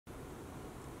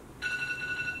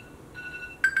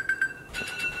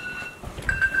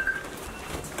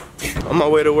on my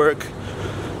way to work.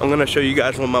 I'm gonna show you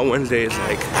guys what my Wednesday is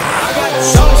like.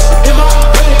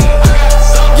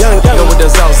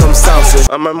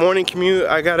 On my morning commute,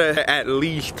 I gotta at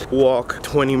least walk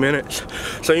 20 minutes.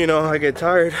 So you know, I get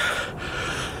tired.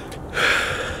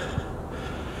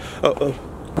 Uh-oh.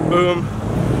 Boom.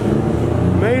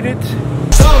 Made it.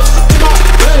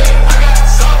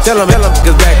 Tell him,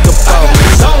 get back up.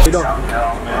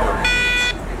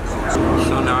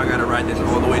 So now I gotta ride this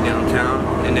all the way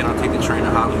downtown, and then I'll take the train to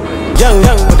Hollywood. Young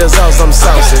with the sauce, I'm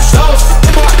saucy.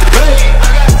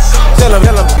 Tell him,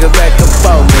 get back up.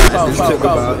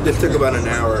 This took about an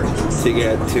hour to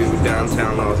get to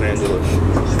downtown Los Angeles.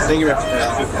 Thank you.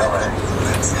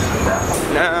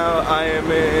 Now I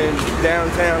am in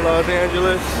downtown Los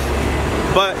Angeles,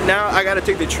 but now I gotta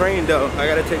take the train though. I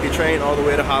gotta take the train all the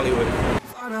way to Hollywood.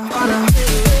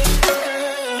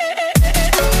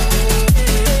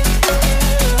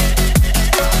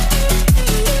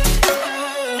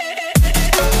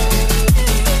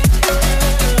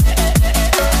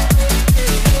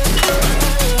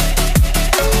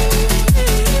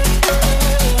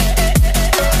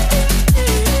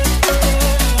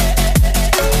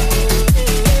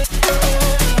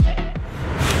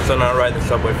 So now I ride the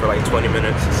subway for like 20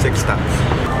 minutes, 6 stops.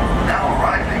 Now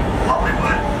arriving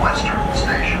Hollywood Western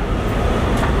Station.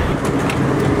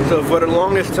 So for the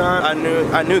longest time,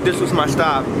 I knew this was my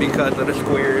stop because of the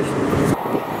squares.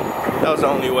 That was the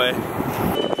only way.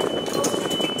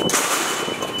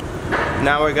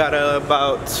 Now I got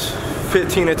about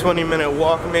 15 to 20 minute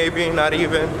walk, maybe, not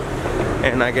even,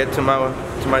 and I get to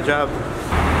my job.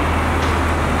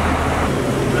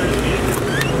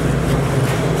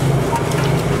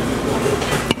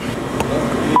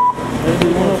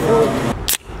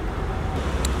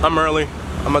 I'm early.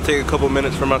 I'm gonna take a couple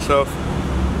minutes for myself.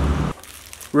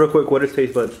 Real quick, what is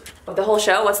Taste Buds? The whole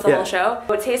show? What's the whole show?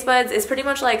 What Taste Buds is pretty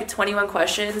much like 21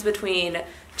 questions between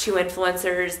 2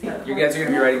 influencers. You guys are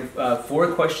gonna be writing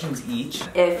 4 questions each.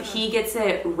 If he gets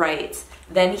it right,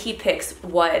 then he picks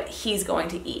what he's going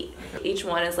to eat. Each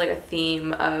one is like a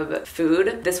theme of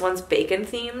food. This one's bacon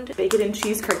themed. Bacon and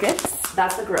cheese crickets.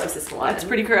 That's the grossest one. That's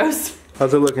pretty gross.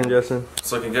 How's it looking, Justin?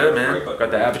 It's looking good, man. Got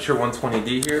the Aperture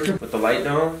 120D here with the light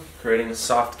dome, creating a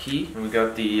soft key. And we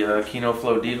got the Kino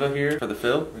Flow Diva here for the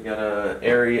fill. We got a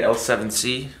Airy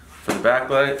L7C for the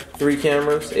backlight. 3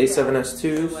 cameras,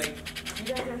 A7S2s.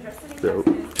 Dope.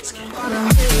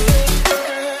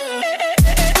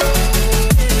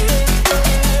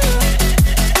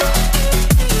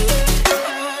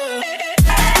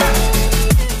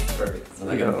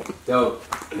 Dope.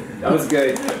 That was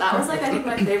good. That was like, I think,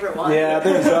 my favorite one. Yeah, I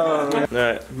think so.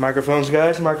 Alright, microphones,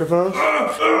 guys, microphones.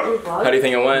 How do you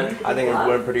think it went? I think it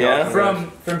went pretty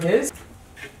awesome. From his?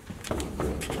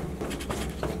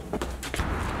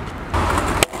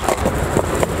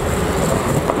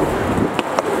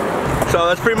 So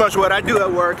that's pretty much what I do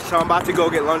at work, so I'm about to go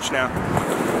get lunch now.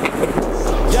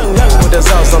 Young with the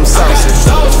sauce, I'm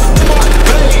saucy.